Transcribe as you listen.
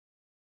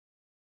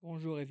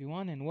Bonjour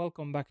everyone and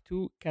welcome back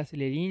to Castle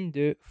Ligne,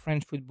 the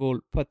French football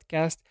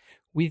podcast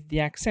with the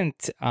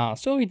accent.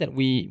 Sorry that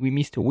we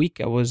missed a week.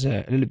 I was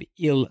a little bit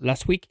ill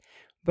last week,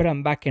 but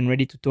I'm back and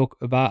ready to talk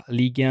about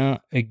Ligue 1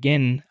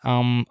 again.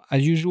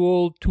 As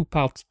usual, two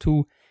parts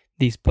to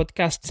this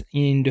podcast.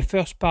 In the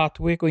first part,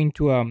 we're going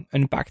to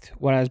unpack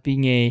what has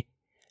been a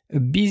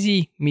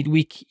busy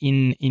midweek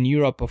in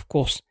Europe, of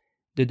course,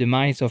 the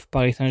demise of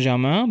Paris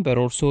Saint-Germain, but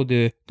also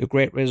the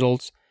great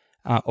results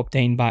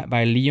obtained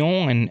by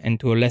Lyon and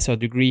to a lesser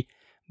degree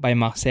by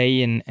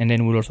Marseille. And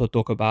then we'll also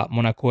talk about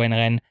Monaco and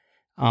Rennes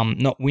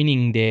not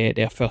winning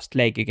their first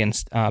leg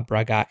against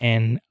Braga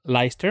and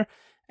Leicester.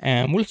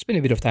 And we'll spend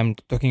a bit of time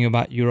talking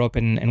about Europe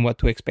and what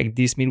to expect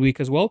this midweek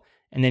as well.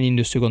 And then in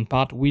the second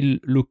part, we'll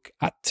look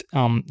at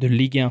the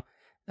Ligue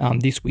 1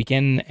 this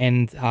weekend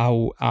and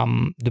how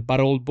the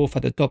battle both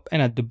at the top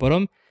and at the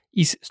bottom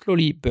is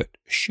slowly but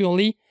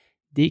surely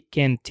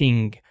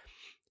decanting.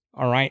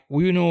 All right,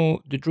 we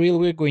know the drill.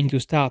 We're going to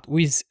start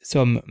with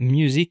some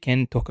music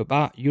and talk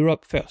about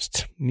Europe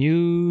first.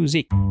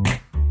 Music.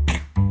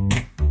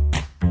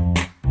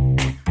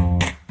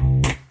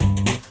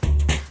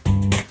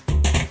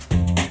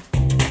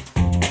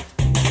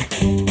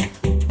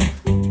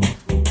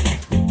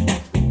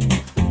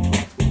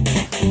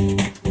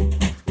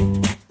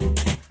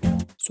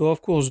 So,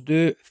 of course,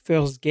 the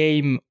first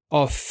game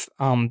of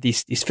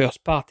this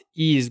first part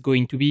is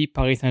going to be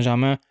Paris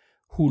Saint-Germain,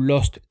 who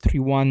lost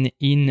 3-1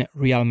 in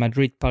Real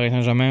Madrid. Paris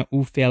Saint-Germain,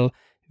 who fell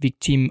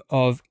victim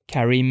of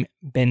Karim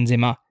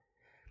Benzema.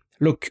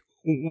 Look,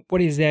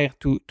 what is there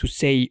to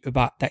say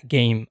about that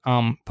game?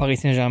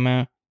 Paris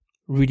Saint-Germain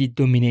really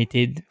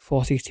dominated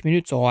for 60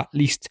 minutes, or at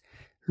least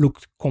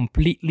looked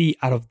completely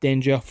out of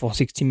danger for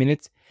 60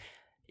 minutes.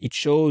 It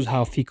shows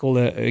how fickle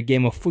a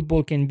game of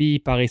football can be.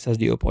 Paris has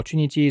the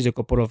opportunities, a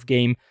couple of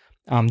games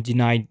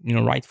denied,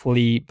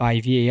 rightfully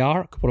by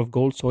VAR, a couple of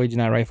goals,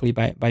 denied rightfully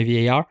by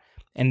VAR.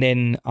 And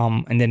then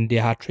the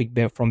hat-trick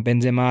from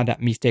Benzema,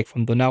 that mistake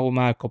from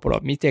Donnarumma, a couple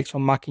of mistakes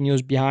from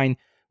Marquinhos behind,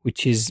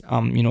 which is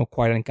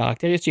quite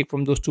uncharacteristic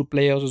from those two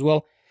players as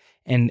well.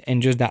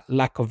 And just that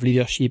lack of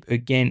leadership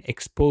again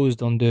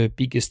exposed on the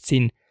biggest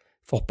scene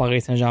for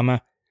Paris Saint-Germain.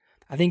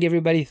 I think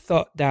everybody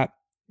thought that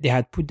they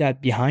had put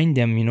that behind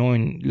them,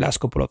 in the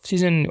last couple of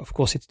seasons. Of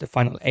course, it's the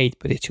final 8,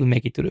 but they still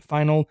make it to the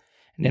final.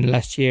 And then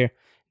last year,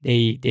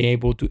 they're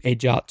able to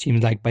edge out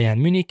teams like Bayern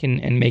Munich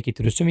and make it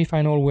to the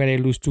semi-final, where they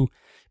lose to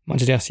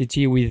Manchester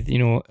City with,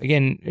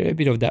 again, a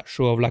bit of that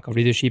show of lack of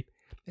leadership,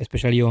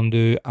 especially on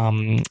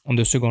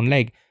the second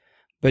leg.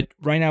 But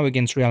right now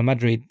against Real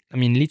Madrid,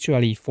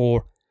 literally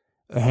for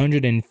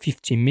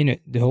 150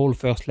 minutes, the whole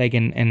first leg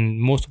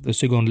and most of the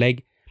second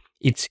leg,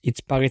 it's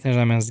Paris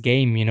Saint-Germain's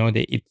game.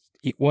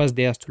 It was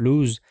theirs to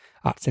lose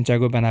at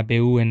Santiago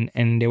Bernabeu,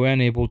 and they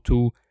weren't able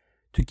to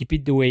keep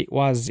it the way it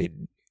was.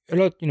 A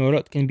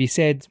lot can be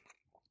said.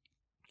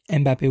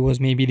 Mbappe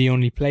was maybe the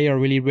only player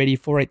really ready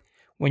for it.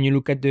 When you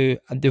look at the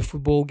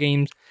football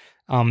games,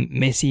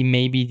 Messi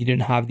maybe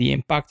didn't have the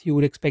impact you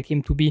would expect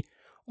him to be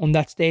on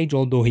that stage,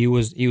 although he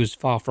was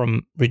far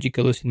from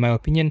ridiculous in my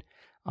opinion.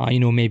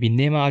 Maybe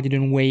Neymar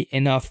didn't weigh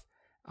enough.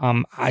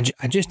 I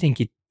just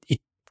think it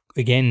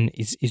again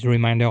is a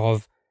reminder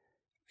of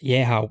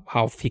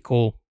how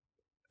fickle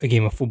a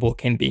game of football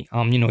can be.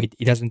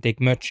 It doesn't take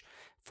much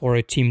for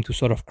a team to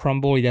sort of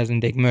crumble. It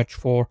doesn't take much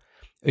for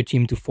a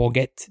team to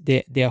forget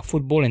their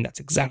football, and that's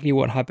exactly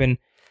what happened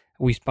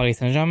with Paris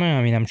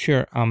Saint-Germain. I'm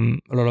sure a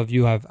lot of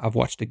you have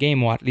watched the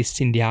game or at least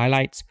seen the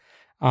highlights.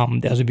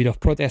 There's a bit of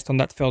protest on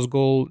that first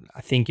goal.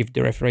 I think if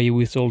the referee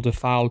whistled the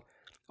foul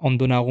on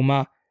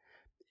Donnarumma,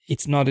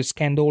 it's not a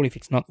scandal. If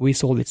it's not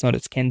whistled, it's not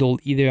a scandal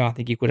either. I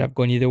think it could have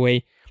gone either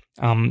way.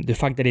 The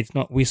fact that it's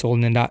not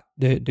whistled and that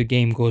the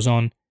game goes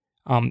on,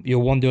 you're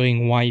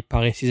wondering why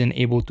Paris isn't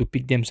able to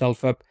pick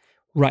themselves up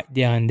right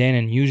there and then.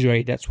 And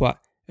usually that's what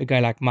a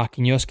guy like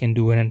Marquinhos can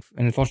do. And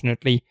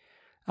unfortunately,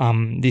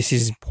 this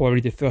is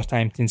probably the first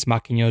time since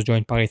Marquinhos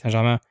joined Paris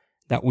Saint-Germain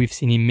that we've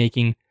seen him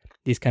making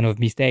these kind of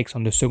mistakes.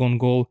 On the second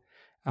goal,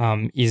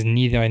 is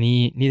neither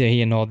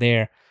here nor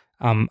there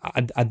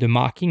at the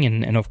marking,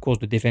 and of course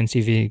the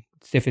defensive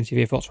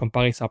efforts from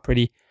Paris are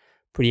pretty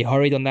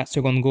horrid on that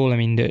second goal.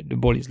 The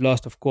ball is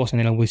lost, of course,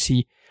 and then we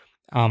see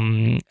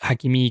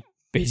Hakimi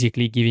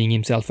basically giving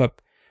himself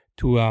up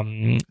to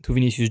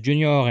Vinicius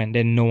Junior, and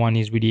then no one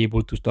is really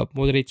able to stop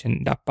Modric,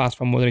 and that pass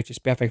from Modric is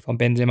perfect from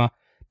Benzema,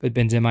 but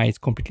Benzema is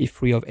completely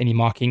free of any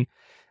marking.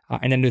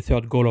 And then the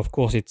third goal, of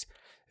course, it's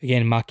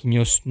again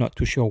Marquinhos not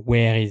too sure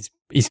where he's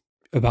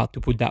about to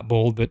put that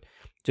ball, but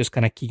just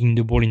kind of kicking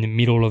the ball in the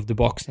middle of the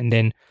box, and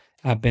then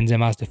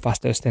Benzema is the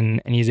fastest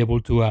and he's able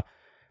to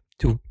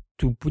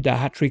put that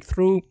hat-trick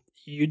through.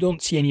 You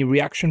don't see any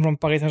reaction from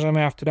Paris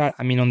Saint-Germain after that.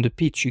 On the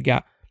pitch, you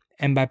got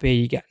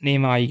Mbappe, you got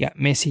Neymar, you got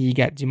Messi, you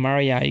got Di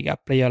Maria, you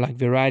got players like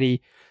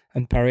Verratti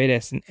and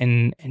Paredes,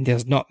 and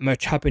there's not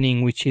much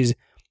happening, which is,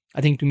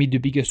 I think, to me, the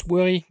biggest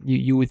worry.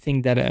 You would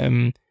think that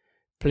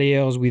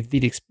players with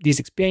this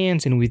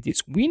experience and with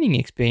this winning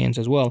experience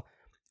as well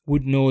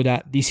would know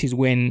that this is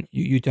when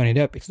you turn it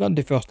up. It's not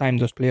the first time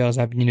those players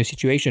have been in a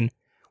situation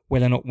where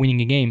they're not winning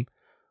a game,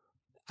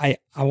 I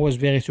was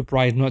very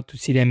surprised not to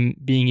see them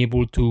being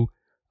able to,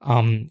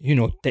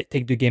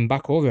 take the game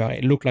back over.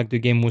 It looked like the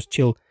game was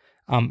still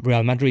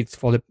Real Madrid's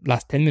for the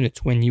last 10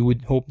 minutes, when you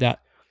would hope that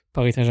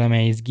Paris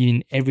Saint-Germain is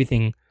giving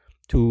everything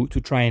to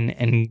try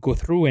and go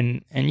through.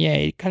 And yeah,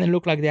 it kind of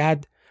looked like they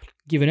had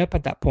given up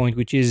at that point,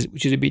 which is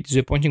a bit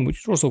disappointing, which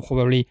is also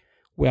probably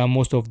where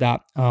most of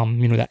that,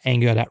 that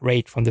anger, that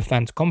rage from the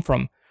fans come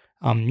from.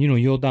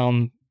 You're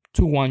down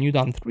 2-1, you're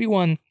down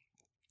 3-1.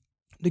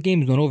 The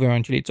game's not over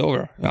until it's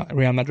over.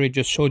 Real Madrid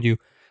just showed you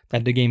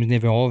that the game's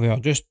never over.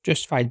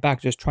 Just fight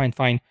back. Just try and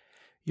find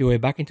your way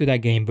back into that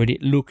game. But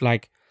it looked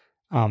like,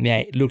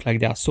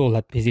 their soul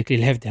had basically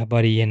left their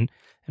body. And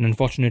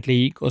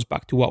unfortunately, it goes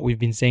back to what we've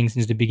been saying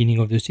since the beginning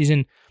of the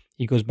season.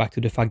 It goes back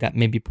to the fact that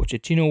maybe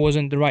Pochettino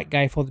wasn't the right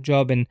guy for the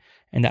job, and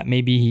that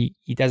maybe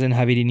he doesn't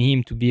have it in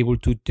him to be able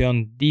to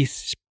turn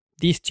this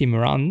team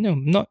around. No,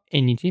 not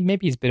any team.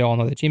 Maybe it's better on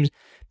other teams.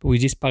 But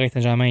with this Paris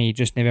Saint-Germain, he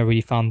just never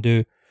really found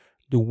the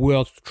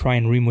words to try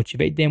and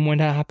remotivate them when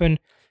that happened.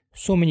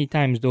 So many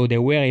times, though, they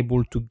were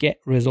able to get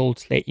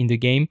results late in the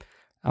game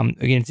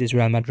against this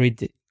Real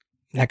Madrid.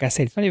 Like I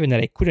said, it's not even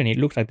that they couldn't. It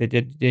looks like they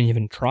didn't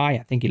even try.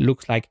 I think it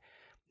looks like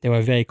they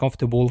were very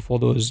comfortable for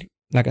those,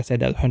 like I said,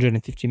 that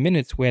 150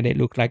 minutes where they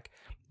looked like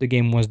the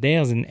game was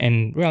theirs.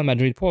 And Real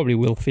Madrid probably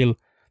will feel,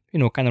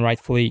 kind of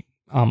rightfully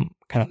kind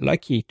of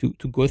lucky to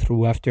go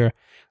through after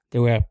they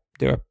were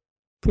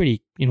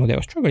pretty, they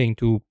were struggling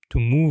to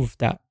move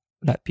that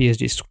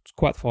PSG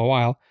squad for a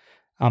while.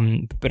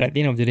 But at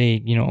the end of the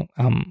day,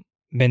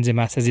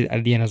 Benzema says it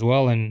at the end as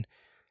well, and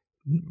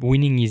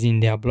winning is in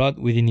their blood,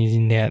 winning is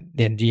in their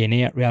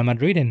DNA at Real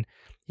Madrid, and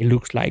it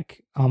looks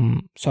like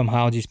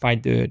somehow,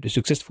 despite the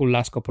successful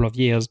last couple of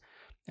years,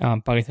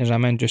 Paris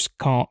Saint-Germain just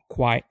can't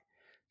quite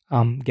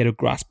get a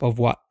grasp of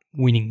what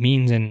winning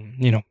means. And,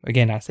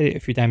 again, I said it a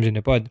few times in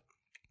the pod,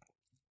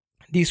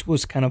 this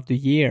was kind of the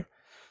year.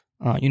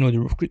 The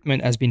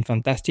recruitment has been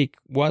fantastic,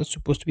 was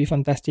supposed to be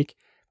fantastic.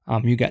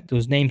 You got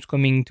those names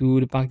coming to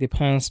the Parc des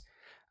Princes.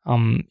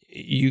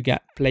 You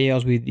got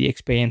players with the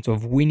experience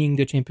of winning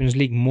the Champions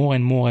League more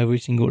and more every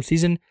single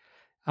season.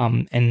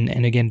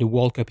 And again, the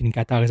World Cup in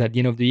Qatar is at the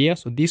end of the year.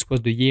 So this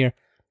was the year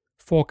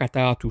for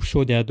Qatar to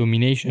show their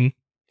domination.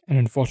 And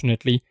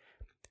unfortunately,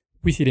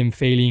 we see them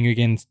failing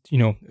against,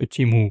 a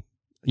team who,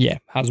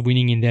 has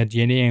winning in their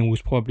DNA and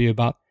who's probably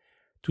about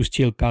to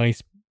steal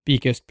Paris'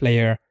 biggest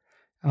player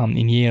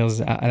in years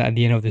at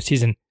the end of the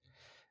season.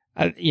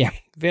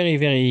 Very,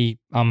 very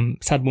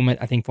sad moment,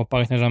 I think, for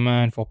Paris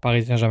Saint-Germain and for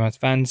Paris Saint-Germain's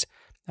fans.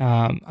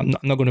 I'm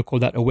not going to call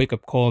that a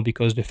wake-up call,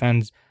 because the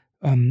fans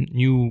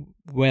knew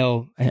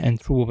well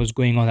and through what was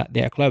going on at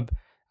their club.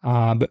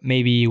 But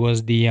maybe it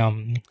was the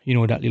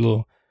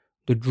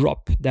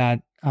drop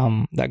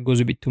that goes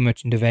a bit too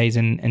much in the vase,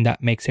 and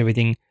that makes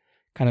everything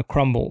kind of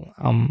crumble.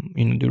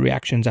 The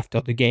reactions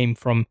after the game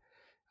from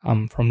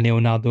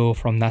Leonardo,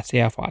 from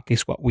Nasser, for at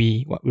least what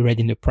we read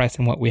in the press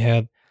and what we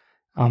heard,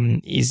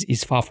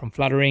 is far from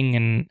flattering,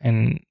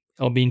 and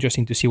it'll be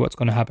interesting to see what's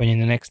going to happen in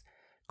the next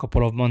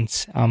couple of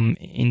months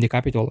in the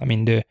capital. I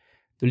mean, the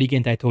Ligue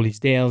 1 title is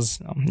theirs.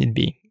 It'd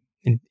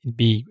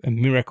be a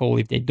miracle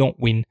if they don't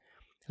win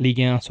Ligue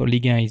 1. So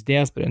Ligue 1 is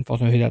theirs, but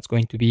unfortunately, that's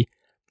going to be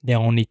their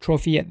only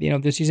trophy at the end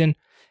of the season.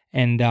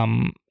 And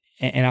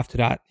after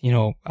that,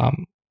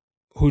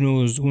 who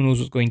knows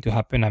what's going to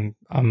happen.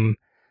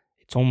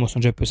 It's almost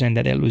 100%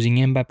 that they're losing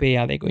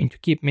Mbappe. Are they going to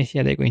keep Messi?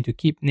 Are they going to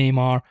keep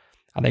Neymar?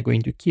 Are they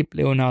going to keep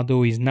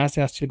Leonardo? Is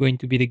Nasser still going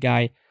to be the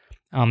guy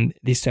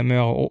this summer?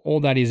 All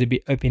that is a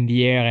bit up in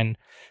the air, and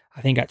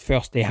I think at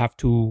first they have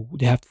to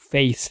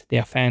face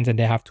their fans, and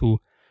they have to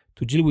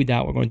deal with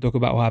that. We're going to talk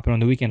about what happened on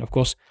the weekend, of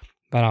course,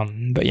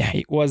 but yeah,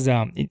 it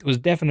was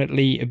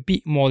definitely a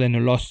bit more than a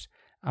loss.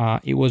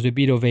 It was a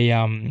bit of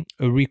a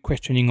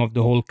re-questioning of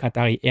the whole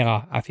Qatari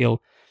era. I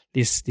feel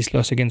this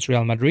loss against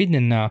Real Madrid,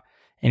 and I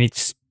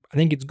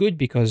think it's good,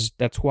 because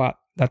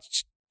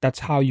that's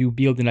how you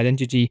build an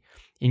identity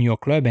in your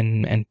club,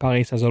 and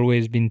Paris has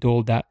always been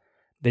told that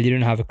they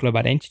didn't have a club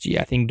identity.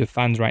 I think the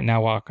fans right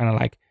now are kind of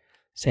like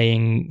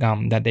saying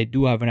that they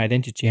do have an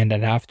identity, and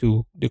that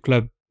the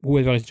club,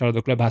 whoever is in charge of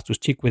the club, has to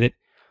stick with it,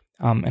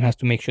 and has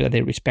to make sure that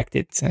they respect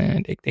it.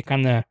 And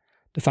the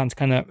fans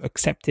kind of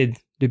accepted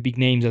the big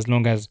names as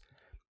long as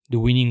the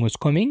winning was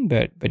coming.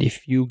 But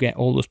if you get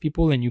all those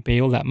people and you pay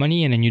all that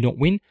money and then you don't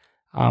win,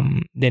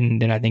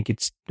 then I think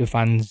it's the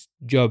fans'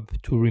 job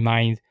to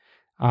remind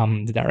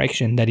the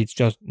direction that it's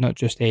just not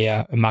just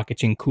a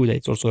marketing coup, that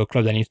it's also a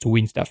club that needs to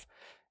win stuff.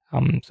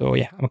 So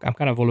yeah, I'm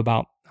kind of all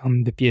about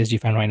the PSG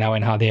fan right now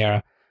and how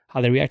they're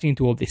reacting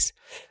to all this.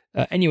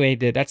 Anyway,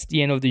 that's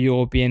the end of the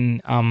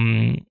European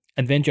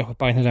adventure for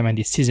Paris Saint-Germain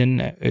this season.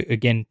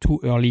 Again,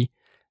 too early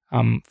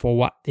for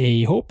what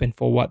they hope and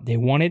for what they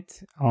wanted.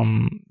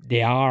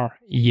 They are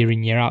year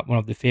in, year out one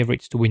of the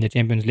favorites to win the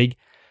Champions League.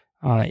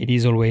 It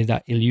is always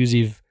that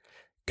elusive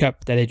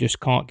cup that they just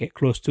can't get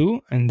close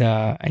to, and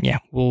yeah,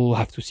 we'll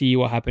have to see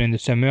what happens in the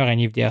summer and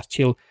if they are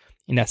still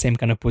in that same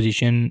kind of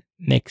position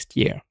next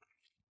year.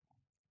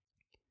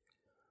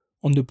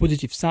 On the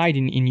positive side,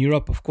 in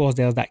Europe, of course,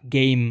 there's that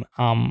game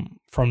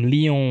from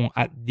Lyon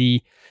at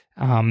the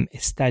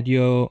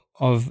Estadio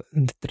of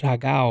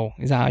Dragao.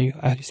 Is that how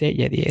you say it?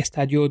 Yeah, the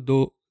Estadio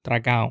do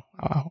Dragao.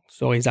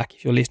 Sorry, Zach,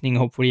 if you're listening.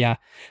 Hopefully,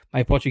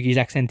 my Portuguese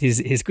accent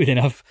is good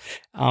enough.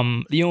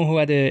 Lyon, who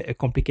had a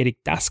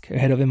complicated task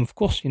ahead of them, of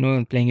course,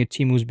 playing a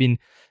team who's been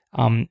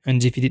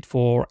undefeated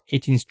for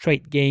 18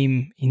 straight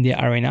games in the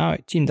arena,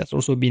 a team that's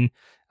also been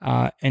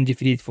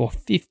undefeated for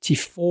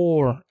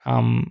 54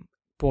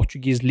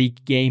 Portuguese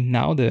league game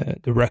now. The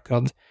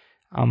record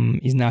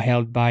is now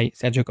held by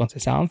Sergio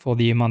Conceição for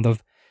the amount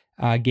of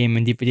game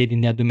undefeated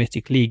in their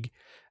domestic league.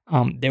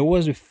 There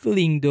was a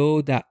feeling,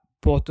 though, that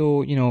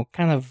Porto,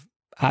 kind of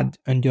had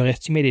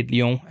underestimated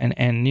Lyon,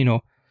 and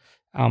the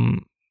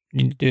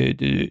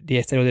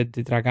Estadio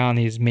de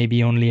Dragão is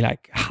maybe only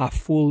like half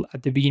full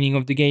at the beginning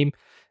of the game.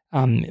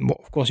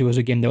 Of course, it was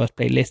a game that was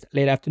played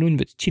late afternoon,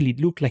 but still it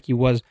looked like it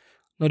was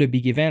not a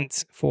big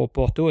event for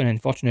Porto, and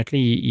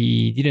unfortunately,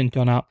 he didn't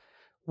turn out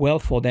well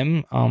for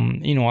them.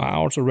 I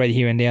also read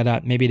here and there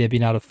that maybe they've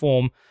been out of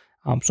form.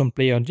 Some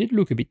players did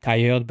look a bit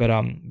tired, but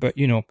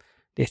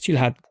they still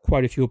had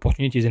quite a few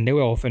opportunities, and they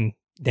were often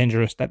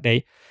dangerous that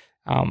day.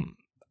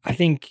 I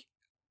think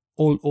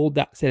all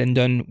that said and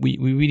done, we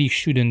really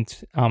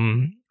shouldn't,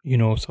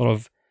 sort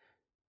of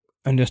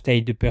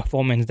understate the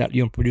performance that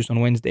Lyon produced on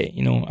Wednesday.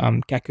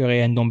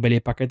 Kakere and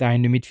Ndombele Paqueta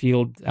in the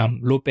midfield.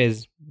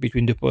 Lopez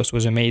between the posts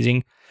was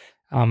amazing.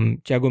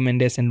 Thiago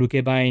Mendes and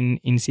Lukeba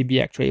in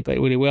CB actually played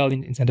really well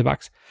in centre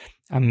backs.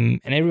 And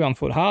everyone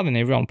fought hard, and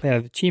everyone played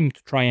as a team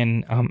to try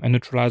and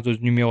neutralize those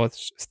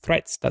numerous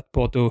threats that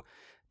Porto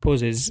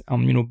poses.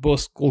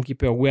 Both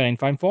goalkeepers were in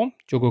fine form.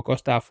 Diogo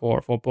Costa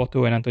for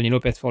Porto and Anthony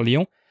Lopez for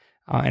Lyon.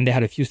 And they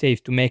had a few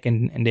saves to make,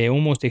 and they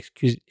almost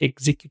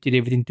executed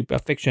everything to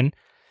perfection.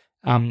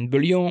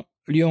 But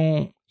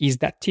Lyon is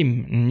that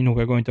team, and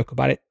we're going to talk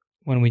about it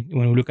when we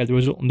look at the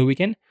result on the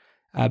weekend.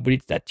 But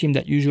it's that team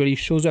that usually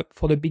shows up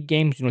for the big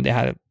games.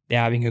 They're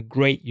having a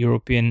great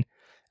European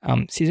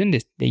season.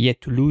 They're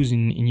yet to lose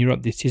in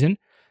Europe this season.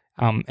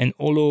 And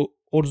although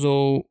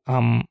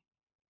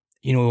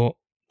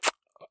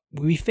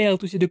we fail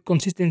to see the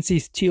consistency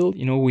still.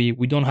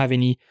 We don't have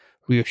any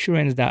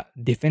reassurance that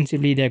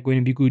defensively they're going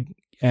to be good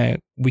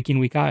week in,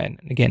 week out. And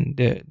again,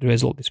 the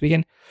result this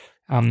weekend.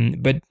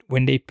 But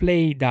when they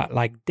play that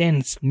like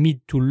dense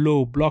mid to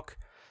low block,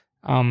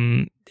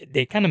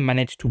 they kind of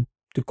manage to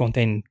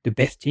contain the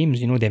best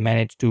teams. They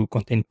managed to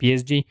contain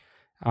PSG,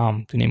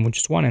 to name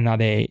just one, and now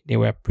they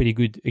were pretty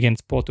good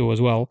against Porto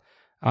as well.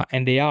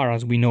 And they are,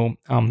 as we know,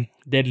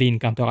 deadly in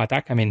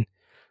counter-attack. I mean,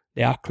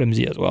 they are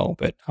clumsy as well,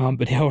 but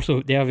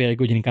they are very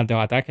good in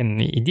counter-attack,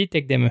 and it did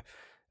take them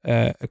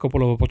a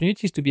couple of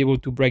opportunities to be able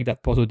to break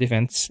that Porto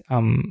defense.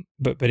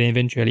 But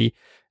eventually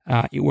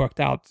it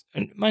worked out.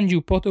 And mind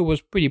you, Porto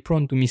was pretty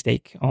prone to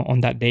mistake on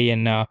that day,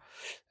 and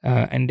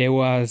there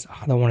was,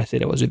 I don't want to say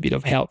there was a bit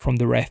of help from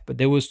the ref, but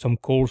there was some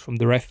calls from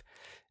the ref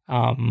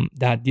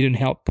that didn't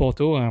help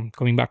Porto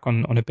coming back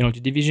on a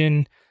penalty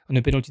decision, and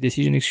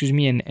validating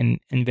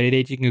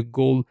a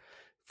goal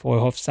for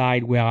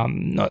offside where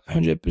I'm not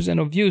 100%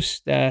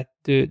 obvious that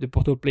the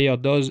Porto player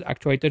does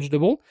actually touch the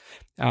ball.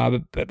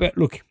 But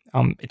look,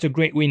 it's a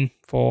great win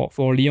for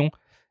Lyon.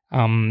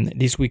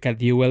 This week at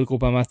the OL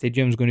Groupama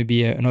Stadium is going to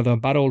be another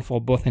battle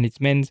for both and its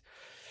men.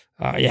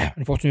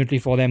 Unfortunately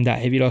for them, that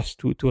heavy loss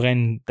to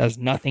Rennes does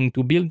nothing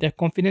to build their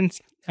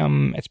confidence,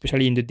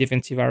 especially in the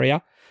defensive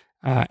area.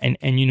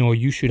 And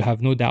you should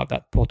have no doubt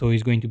that Porto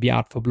is going to be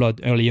out for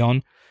blood early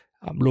on.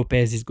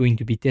 Lopez is going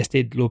to be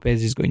tested.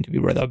 Lopez is going to be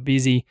rather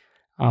busy.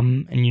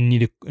 And you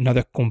need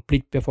another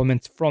complete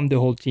performance from the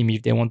whole team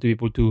if they want to be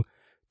able to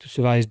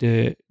survive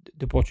the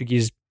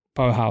Portuguese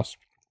powerhouse.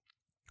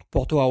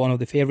 Porto are one of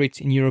the favorites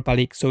in Europa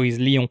League, so is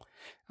Lyon.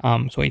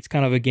 So it's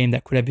kind of a game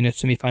that could have been a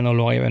semi-final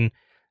or even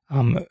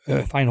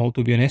a final,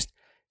 to be honest.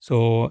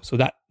 So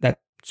that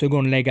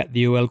second leg at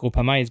the OL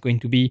Groupama is going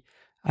to be,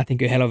 I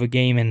think, a hell of a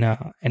game, and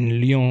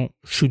Lyon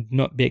should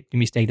not make the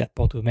mistake that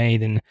Porto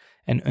made and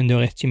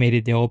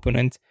underestimated their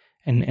opponent,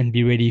 and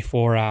be ready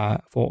for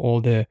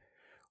all the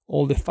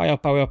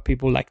firepower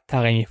people like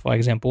Taremi, for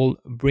example,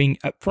 bring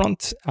up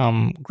front.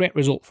 Great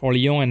result for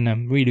Lyon, and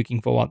I'm really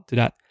looking forward to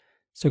that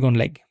second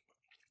leg.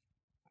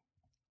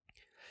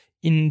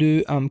 In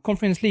the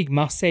Conference League,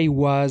 Marseille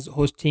was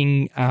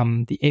hosting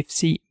the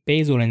FC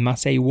Basel, and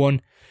Marseille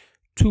won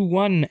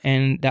 2-1,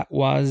 and that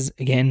was,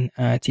 again,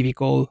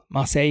 typical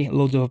Marseille.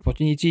 Loads of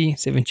opportunity,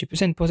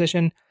 70%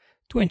 possession,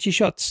 20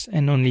 shots,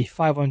 and only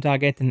 5 on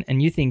target.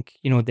 And you think,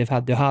 they've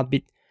done the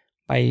heartbeat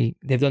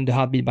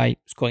by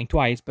scoring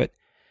twice, but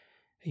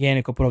again,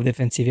 a couple of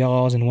defensive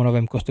errors, and one of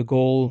them cost a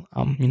goal.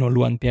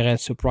 Luan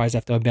Perez surprised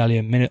after barely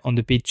a minute on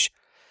the pitch.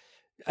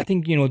 I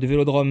think, the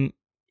Velodrome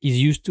is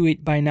used to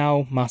it by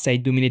now. Marseille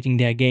dominating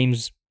their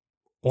games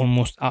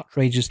almost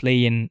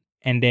outrageously, and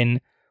then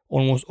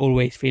almost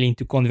always failing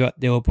to convert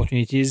their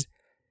opportunities.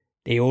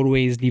 They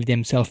always leave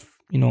themselves,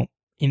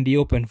 in the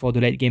open for the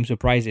late game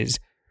surprises.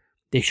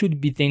 They should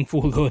be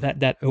thankful, though,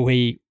 that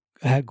away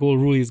goal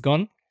rule is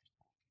gone,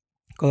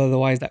 because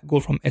otherwise that goal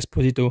from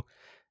Esposito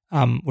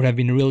would have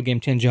been a real game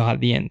changer at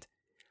the end.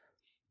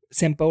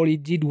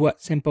 Sampaoli did what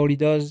Sampaoli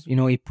does.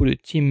 He put a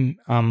team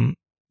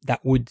that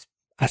would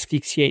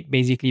asphyxiate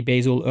basically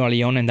Basel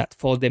early on, and that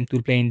forced them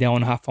to play in their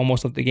own half for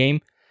most of the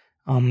game.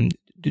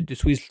 The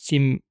Swiss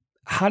team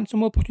had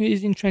some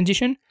opportunities in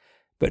transition,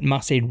 but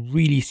Marseille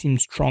really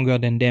seemed stronger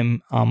than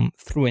them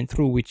through and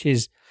through, which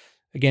is,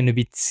 again, a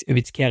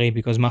bit scary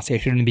because Marseille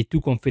shouldn't be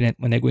too confident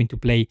when they're going to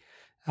play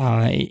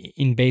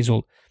in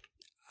Basel.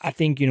 I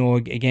think,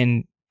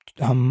 again,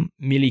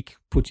 Milik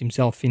puts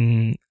himself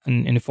in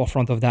the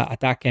forefront of that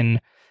attack, and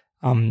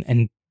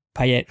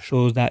Payet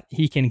shows that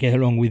he can get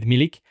along with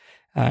Milik.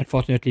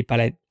 Unfortunately,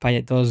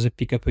 Payet does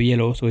pick up a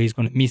yellow, so he's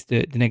going to miss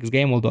the next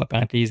game, although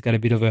apparently he's got a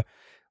bit of an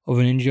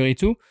injury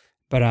too.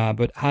 But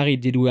Harit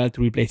did well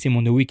to replace him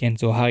on the weekend,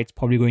 so Harit's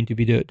probably going to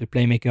be the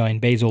playmaker in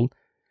Basel.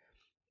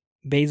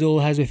 Basel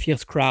has a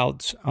fierce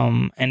crowd,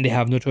 and they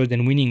have no choice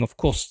than winning, of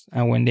course,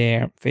 when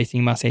they're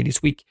facing Marseille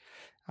this week.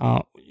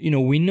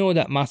 We know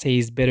that Marseille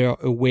is better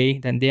away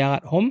than they are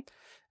at home,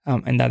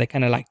 and that they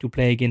kind of like to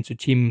play against a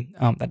team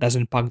that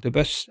doesn't park the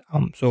bus.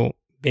 So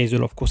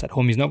Basel, of course, at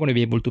home is not going to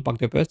be able to park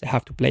the bus. They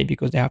have to play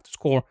because they have to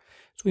score.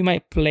 So we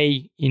might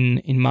play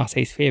in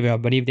Marseille's favor,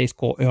 but if they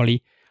score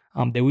early,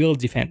 they will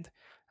defend.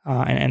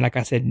 And like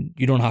I said,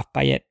 you don't have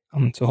Payet,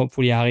 so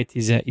hopefully Harit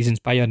is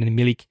inspired and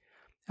Milik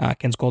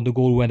can score the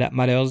goal where that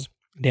matters.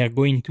 They're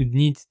going to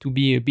need to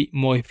be a bit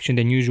more efficient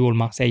than usual,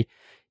 Marseille,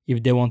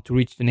 if they want to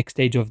reach the next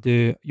stage of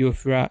the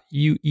UEFA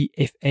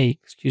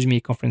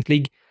Conference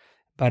League.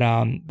 But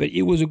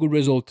it was a good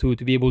result to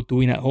be able to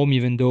win at home,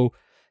 even though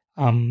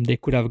they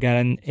could have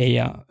gotten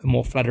a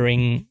more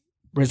flattering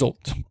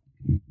result.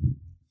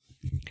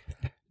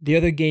 The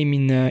other game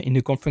in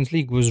the Conference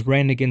League was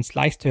Rennes against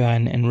Leicester,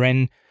 and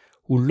Rennes,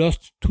 who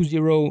lost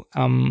 2-0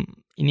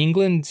 in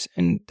England,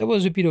 and that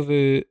was a bit of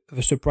a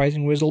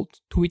surprising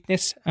result to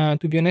witness,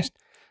 to be honest,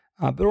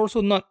 but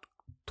also not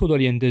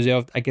totally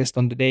undeserved, I guess,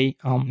 on the day.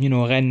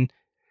 Rennes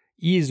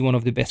is one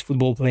of the best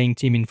football playing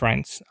team in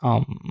France,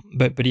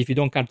 but if you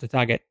don't catch the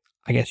target,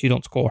 I guess you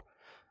don't score.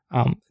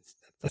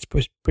 That's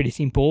pretty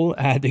simple.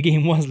 The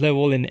game was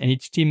level, and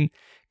each team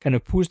kind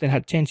of pushed and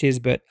had chances,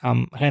 but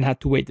Rennes had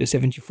to wait the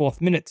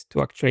 74th minute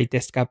to actually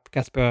test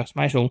Kasper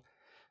Schmeichel.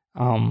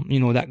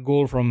 That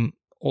goal from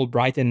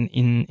Albrighton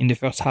in the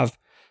first half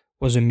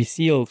was a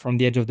missile from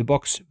the edge of the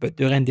box, but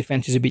the Rennes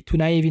defense is a bit too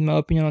naive, in my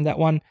opinion, on that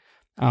one.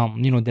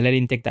 They let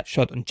him take that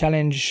shot on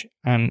challenge,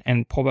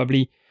 and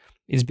probably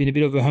it's been a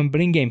bit of a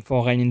humbling game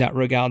for Rennes in that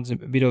regard. A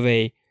bit of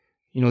a,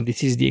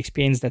 this is the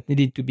experience that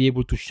needed to be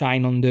able to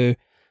shine on the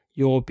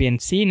European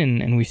scene,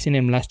 and we've seen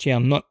them last year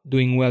not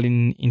doing well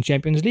in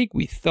Champions League.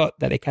 We thought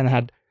that they kind of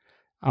had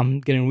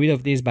getting rid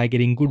of this by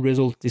getting good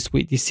results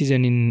this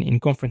season in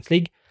Conference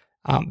League.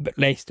 But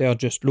Leicester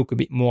just look a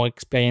bit more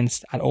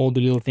experienced at all the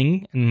little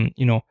thing. And,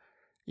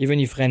 even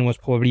if Rennes was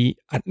probably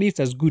at least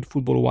as good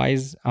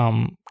football-wise,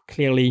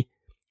 clearly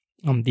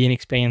the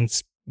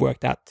inexperience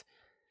worked out.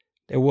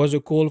 There was a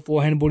call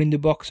for handball in the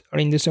box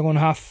early in the second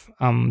half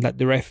that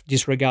the ref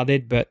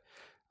disregarded. But,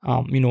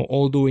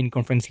 although in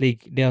Conference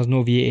League there's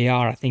no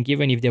VAR, I think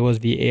even if there was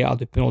VAR,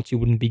 the penalty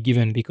wouldn't be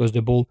given because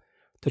the ball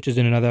touches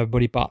another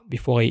body part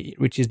before it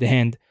reaches the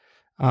hand.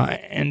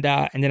 And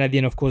then at the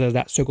end, of course, there's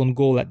that second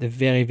goal at the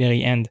very,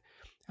 very end,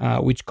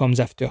 which comes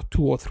after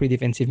 2 or 3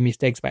 defensive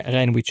mistakes by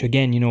Rennes, which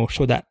again,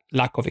 show that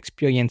lack of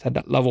experience at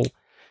that level.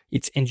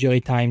 It's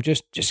injury time.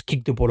 Just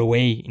kick the ball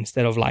away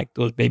instead of like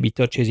those baby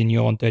touches in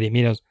your own 30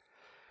 meters.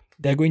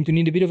 They're going to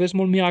need a bit of a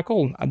small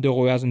miracle at the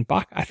Royazen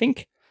Park, I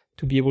think,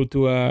 to be able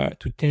to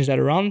change that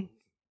around.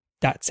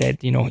 That said,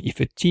 if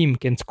a team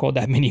can score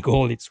that many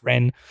goals, it's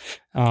Rennes.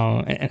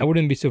 And I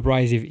wouldn't be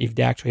surprised if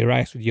they actually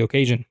rise to the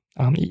occasion.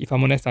 If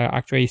I'm honest, I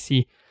actually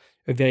see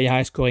a very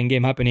high-scoring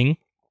game happening.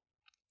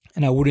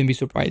 And I wouldn't be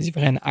surprised if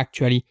Rennes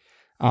actually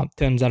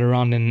turns that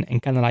around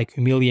and kind of like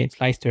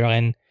humiliates Leicester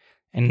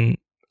and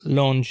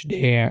launch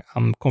their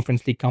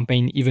Conference League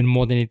campaign even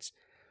more than it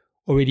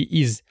already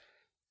is.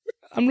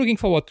 I'm looking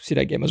forward to see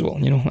that game as well.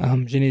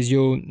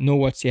 Genesio knows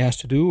what he has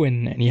to do,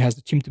 and he has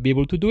the team to be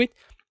able to do it.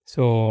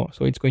 So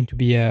it's going to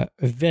be a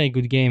very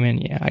good game,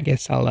 and yeah, I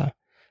guess I'll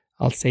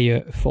say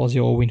a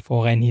 4-0 win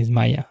for Rennes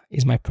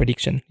is my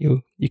prediction.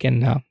 You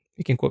can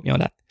quote me on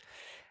that.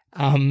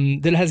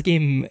 The last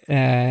game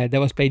that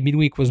was played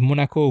midweek was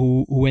Monaco,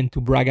 who went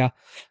to Braga,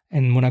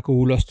 and Monaco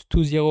who lost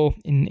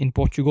 2-0 in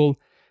Portugal.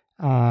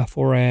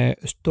 For a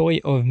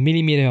story of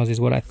millimeters is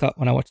what I thought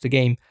when I watched the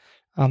game.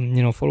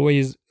 For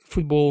always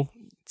football,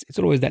 it's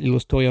always that little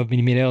story of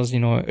millimeters.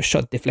 A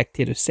shot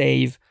deflected, a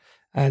save.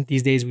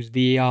 These days with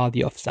VAR,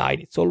 the offside,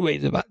 it's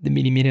always about the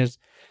millimeters.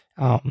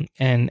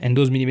 And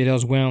those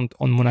millimeters weren't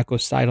on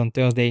Monaco's side on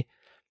Thursday.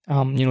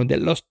 They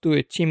lost to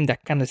a team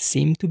that kind of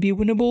seemed to be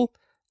winnable,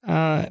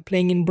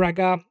 playing in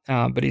Braga,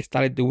 but it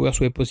started the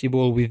worst way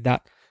possible with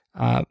that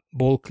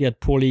ball cleared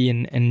poorly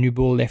and new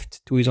ball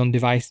left to his own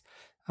device,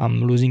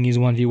 losing his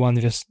 1v1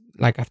 just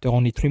like after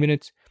only 3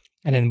 minutes,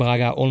 and then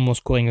Braga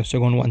almost scoring a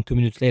second one 2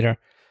 minutes later.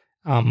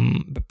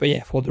 But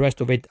yeah, for the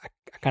rest of it,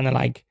 I kind of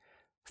like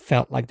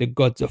felt like the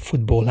gods of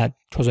football had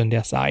chosen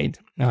their side.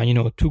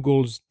 2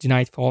 goals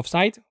denied for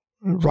offside,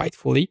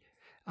 rightfully,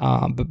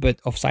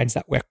 but offsides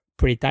that were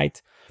pretty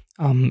tight.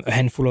 A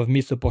handful of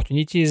missed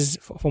opportunities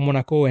for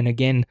Monaco, and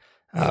again,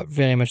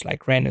 very much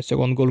like Rennes, a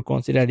second goal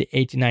considered the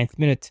 89th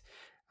minute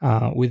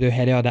with a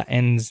header that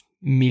ends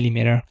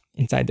millimeters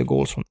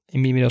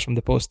from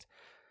the post.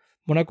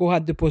 Monaco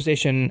had the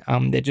possession.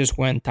 They just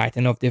weren't tight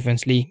enough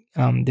defensively,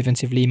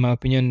 in my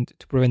opinion,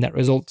 to prevent that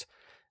result.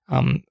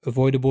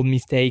 Avoidable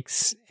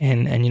mistakes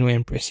and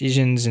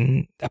imprecisions,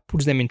 and that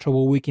puts them in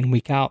trouble week in,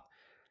 week out.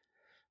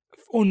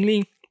 If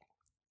only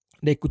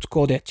they could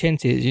score their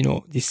chances,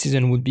 this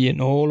season would be an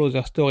whole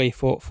other story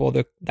for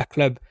that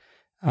club.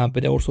 But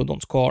they also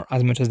don't score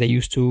as much as they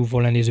used to.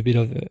 Volland is a bit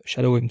of a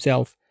shadow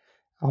himself.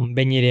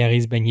 Ben Yedder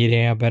is Ben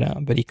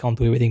Yedder, but he can't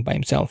do everything by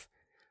himself.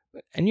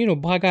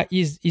 And Braga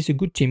is a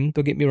good team,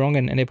 don't get me wrong,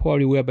 and they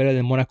probably were better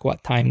than Monaco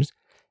at times.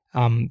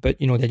 But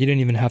they didn't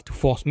even have to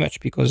force much,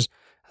 because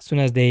as soon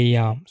as they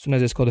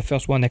scored the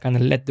first one, they kind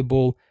of left the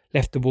ball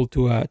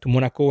to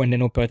Monaco, and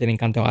then operated in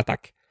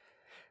counter-attack.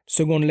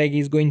 Second leg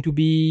is going to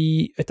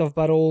be a tough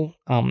battle.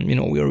 We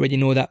already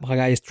know that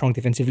Braga is strong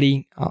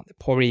defensively. They're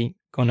probably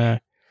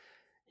gonna,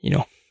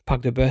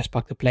 park the bus,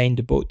 park the plane,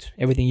 the boat,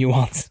 everything you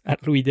want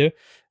at Louis II.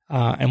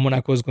 And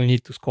Monaco is going to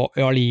need to score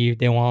early if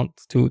they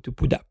want to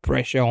put that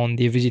pressure on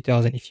the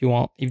visitors, and if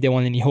they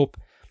want any hope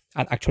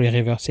at actually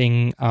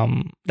reversing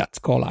that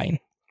scoreline.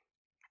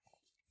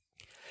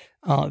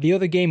 The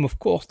other game, of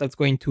course, that's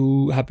going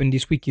to happen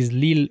this week is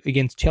Lille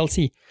against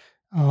Chelsea.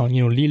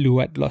 Lille, who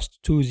had lost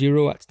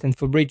 2-0 at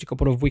Stamford Bridge a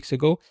couple of weeks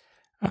ago,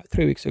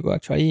 3 weeks ago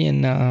actually,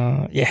 and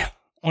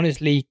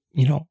honestly,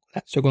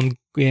 that second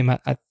game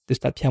at the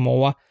Stade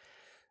Pierre-Mauroy,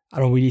 I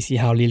don't really see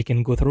how Lille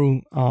can go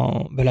through.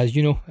 But as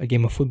you know, a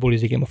game of football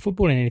is a game of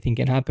football, and anything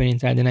can happen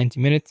inside the 90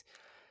 minutes.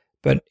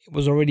 But it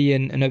was already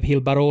an uphill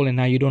battle, and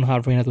now you don't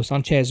have Renato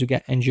Sanchez, who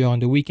got injured on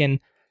the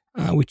weekend,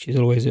 which is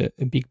always a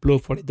big blow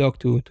for the dog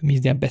to miss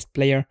their best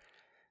player.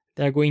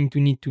 They're going to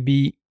need to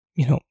be,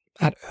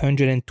 at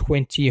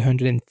 120,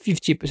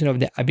 150% of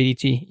their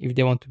ability if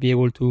they want to be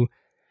able to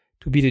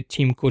be the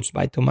team coached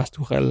by Thomas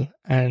Tuchel.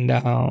 And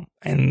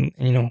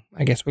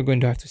I guess we're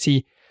going to have to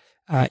see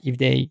if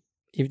they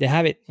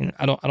have it.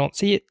 I don't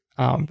see it.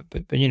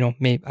 But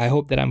maybe I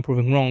hope that I'm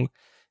proving wrong.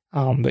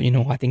 But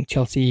I think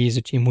Chelsea is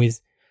a team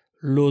with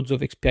loads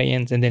of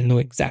experience, and they'll know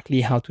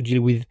exactly how to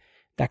deal with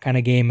that kind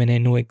of game, and they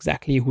know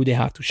exactly who they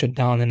have to shut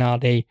down, and how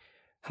they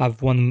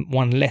have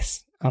one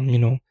less,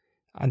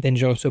 a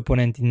dangerous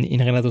opponent in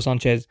Renato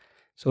Sanchez.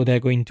 So they're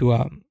going to,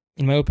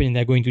 in my opinion,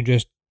 they're going to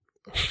just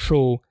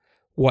show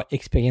what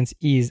experience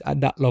is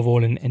at that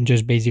level, and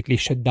just basically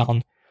shut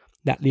down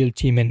that little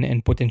team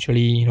and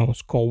potentially,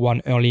 score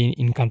one early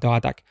in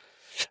counter-attack.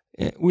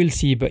 We'll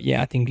see, but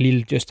yeah, I think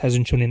Lille just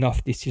hasn't shown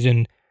enough this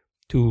season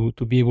to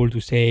be able to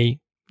say,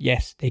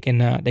 yes, they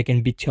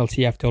can beat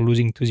Chelsea after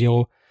losing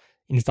 2-0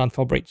 in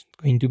Stamford Bridge.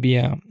 It's going to be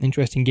an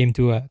interesting game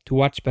to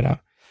watch, but I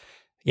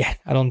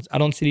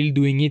don't see Lille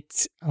doing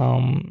it,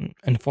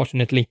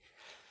 unfortunately.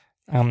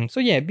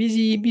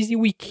 Busy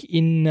week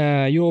in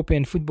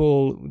European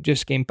football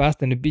just came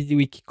past, and a busy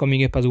week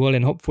coming up as well,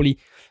 and hopefully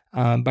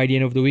by the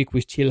end of the week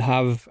we still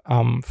have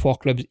 4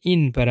 clubs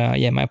in, but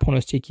my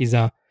pronostic is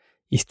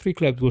 3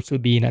 clubs will still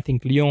be in. I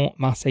think Lyon,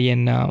 Marseille,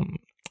 and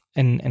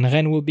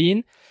Rennes will be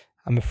in.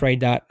 I'm afraid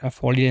that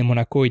for Lille and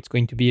Monaco it's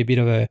going to be a bit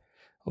of a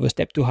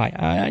step too high.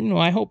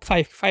 I hope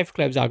five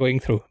clubs are going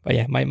through, but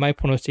yeah, my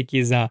pronostic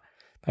is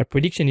my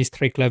prediction is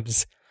 3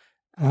 clubs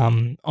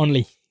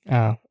only.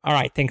 All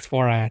right, thanks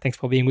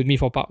for being with me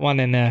for part 1,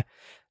 and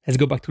let's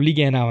go back to Ligue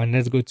 1 now, and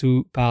let's go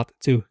to part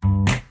 2.